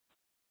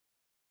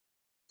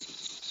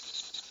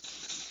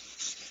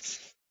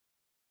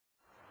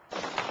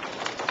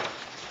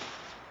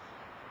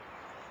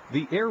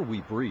The air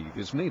we breathe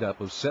is made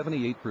up of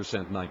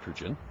 78%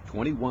 nitrogen,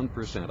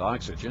 21%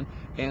 oxygen,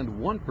 and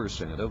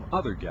 1% of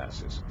other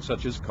gases,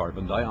 such as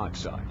carbon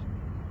dioxide.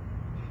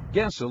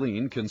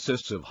 Gasoline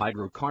consists of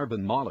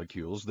hydrocarbon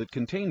molecules that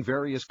contain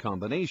various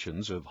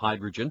combinations of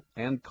hydrogen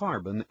and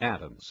carbon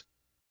atoms.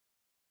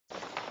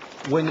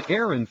 When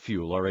air and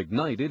fuel are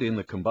ignited in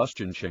the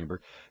combustion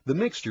chamber, the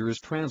mixture is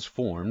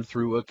transformed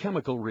through a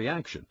chemical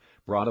reaction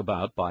brought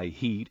about by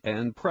heat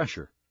and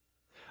pressure.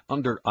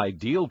 Under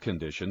ideal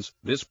conditions,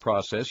 this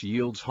process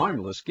yields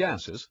harmless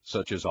gases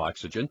such as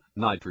oxygen,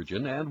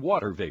 nitrogen, and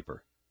water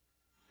vapor.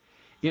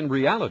 In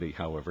reality,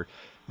 however,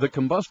 the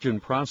combustion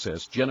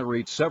process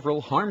generates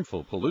several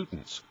harmful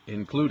pollutants,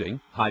 including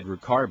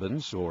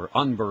hydrocarbons or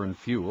unburned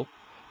fuel,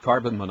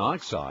 carbon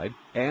monoxide,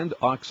 and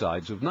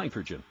oxides of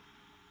nitrogen.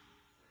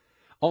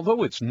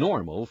 Although it's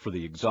normal for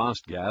the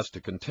exhaust gas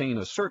to contain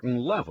a certain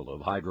level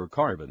of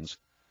hydrocarbons,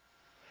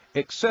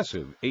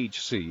 excessive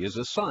HC is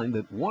a sign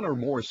that one or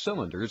more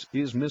cylinders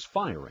is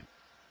misfiring.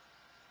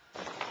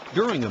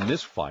 During a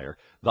misfire,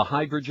 the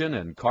hydrogen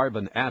and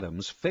carbon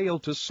atoms fail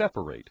to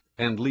separate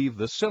and leave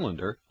the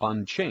cylinder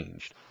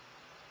unchanged.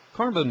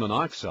 Carbon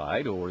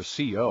monoxide, or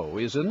CO,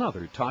 is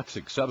another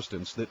toxic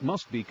substance that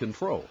must be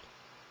controlled.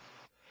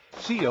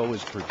 CO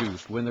is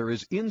produced when there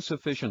is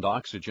insufficient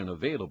oxygen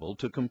available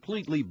to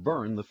completely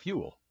burn the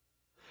fuel.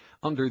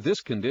 Under this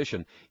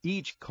condition,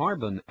 each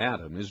carbon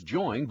atom is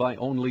joined by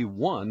only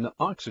one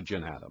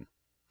oxygen atom.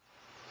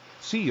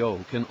 CO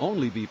can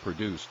only be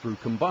produced through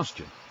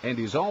combustion and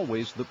is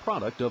always the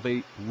product of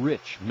a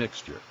rich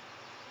mixture.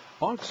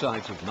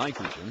 Oxides of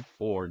nitrogen,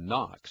 or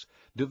NOx,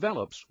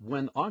 develops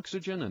when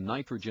oxygen and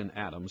nitrogen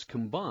atoms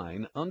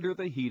combine under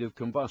the heat of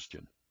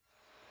combustion.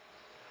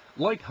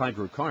 Like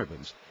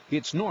hydrocarbons,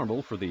 it's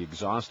normal for the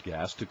exhaust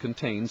gas to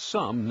contain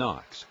some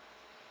NOx.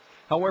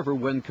 However,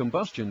 when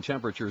combustion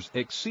temperatures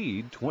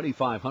exceed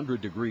 2,500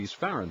 degrees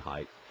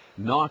Fahrenheit,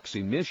 NOx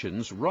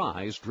emissions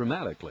rise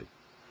dramatically.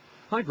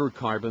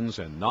 Hydrocarbons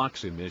and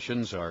NOx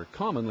emissions are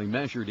commonly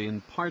measured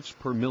in parts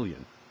per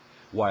million,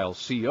 while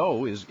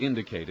CO is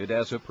indicated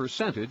as a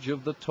percentage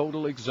of the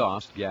total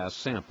exhaust gas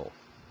sample.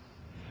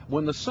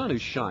 When the sun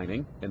is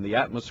shining and the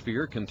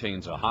atmosphere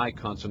contains a high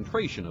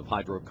concentration of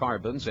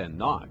hydrocarbons and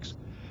NOx,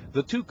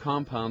 the two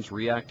compounds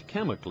react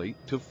chemically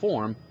to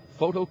form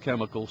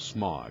photochemical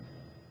smog.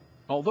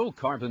 Although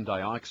carbon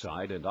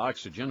dioxide and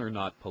oxygen are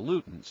not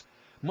pollutants,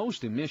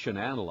 most emission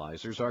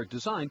analyzers are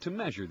designed to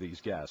measure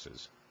these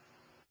gases.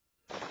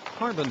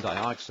 Carbon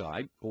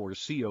dioxide, or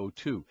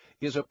CO2,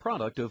 is a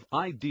product of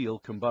ideal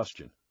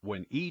combustion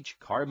when each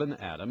carbon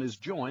atom is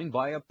joined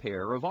by a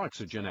pair of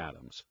oxygen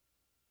atoms.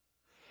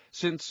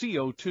 Since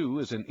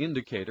CO2 is an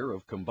indicator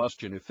of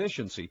combustion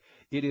efficiency,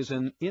 it is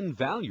an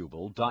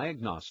invaluable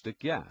diagnostic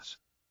gas.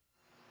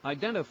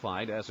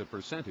 Identified as a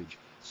percentage,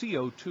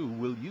 CO2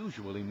 will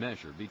usually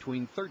measure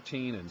between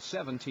 13 and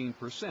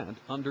 17%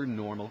 under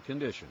normal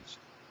conditions.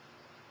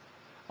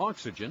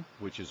 Oxygen,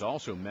 which is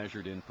also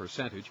measured in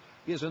percentage,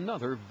 is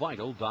another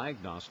vital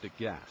diagnostic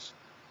gas.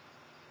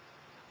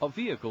 A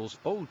vehicle's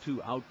O2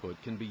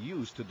 output can be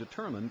used to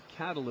determine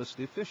catalyst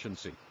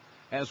efficiency,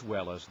 as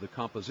well as the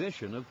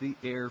composition of the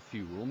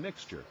air-fuel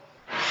mixture.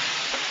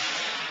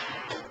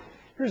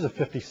 Here's a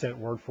 50-cent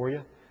word for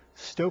you: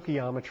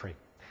 stoichiometry.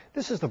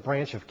 This is the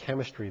branch of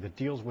chemistry that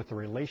deals with the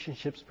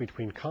relationships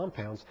between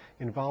compounds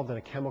involved in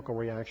a chemical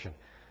reaction.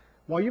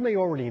 While you may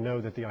already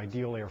know that the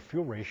ideal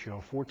air-fuel ratio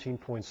of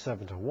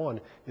 14.7 to 1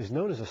 is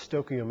known as a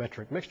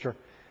stoichiometric mixture,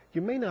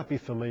 you may not be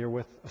familiar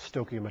with a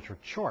stoichiometric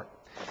chart.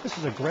 This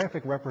is a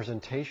graphic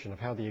representation of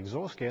how the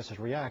exhaust gases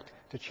react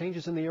to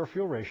changes in the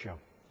air-fuel ratio.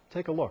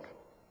 Take a look.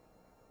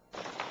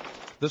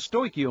 The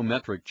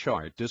stoichiometric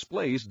chart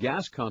displays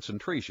gas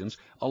concentrations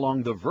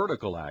along the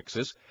vertical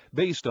axis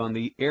based on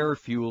the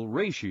air-fuel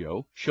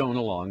ratio shown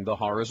along the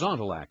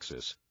horizontal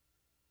axis.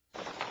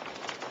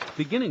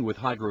 Beginning with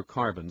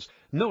hydrocarbons,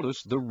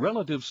 notice the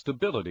relative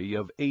stability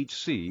of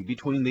HC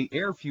between the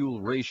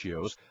air-fuel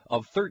ratios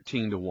of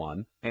 13 to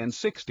 1 and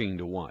 16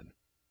 to 1.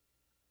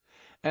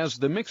 As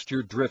the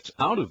mixture drifts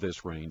out of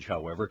this range,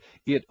 however,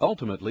 it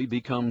ultimately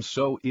becomes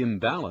so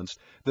imbalanced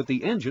that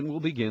the engine will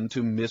begin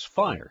to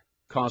misfire,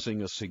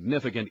 causing a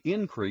significant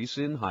increase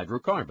in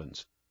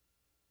hydrocarbons.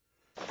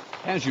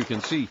 As you can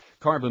see,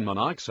 carbon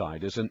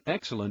monoxide is an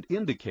excellent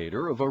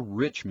indicator of a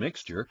rich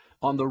mixture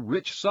on the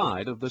rich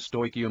side of the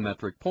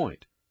stoichiometric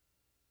point.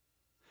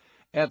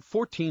 At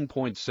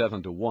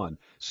 14.7 to 1,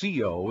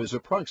 CO is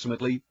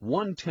approximately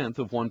 1/10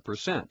 of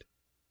 1%,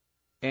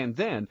 and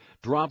then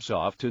drops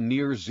off to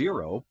near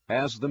zero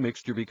as the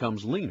mixture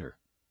becomes leaner.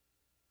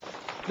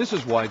 This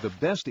is why the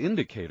best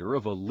indicator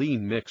of a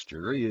lean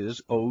mixture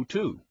is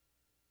O2.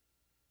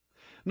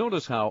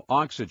 Notice how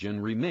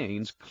oxygen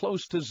remains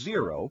close to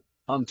zero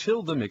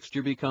until the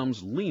mixture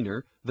becomes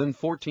leaner than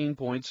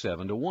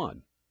 14.7 to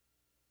 1.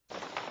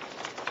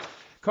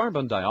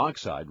 Carbon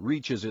dioxide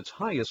reaches its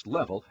highest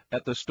level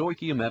at the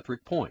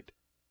stoichiometric point,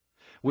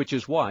 which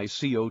is why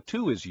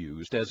CO2 is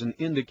used as an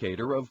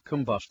indicator of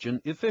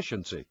combustion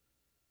efficiency.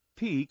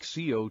 peak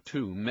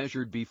CO2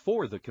 measured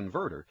before the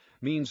converter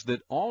means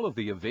that all of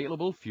the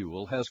available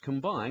fuel has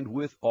combined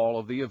with all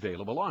of the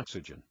available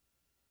oxygen.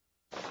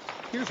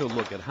 Here's a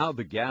look at how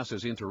the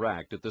gases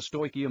interact at the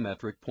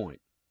stoichiometric point.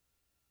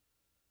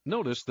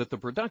 Notice that the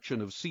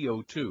production of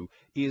CO2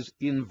 is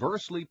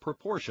inversely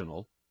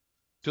proportional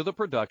to the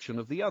production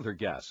of the other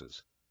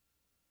gases.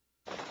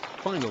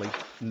 Finally,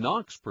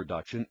 NOx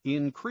production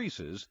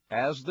increases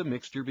as the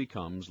mixture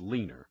becomes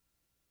leaner.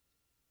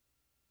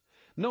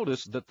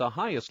 Notice that the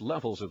highest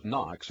levels of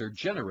NOx are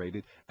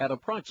generated at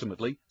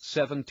approximately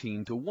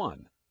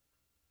 17:1,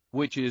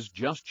 which is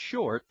just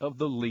short of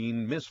the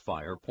lean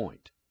misfire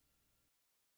point.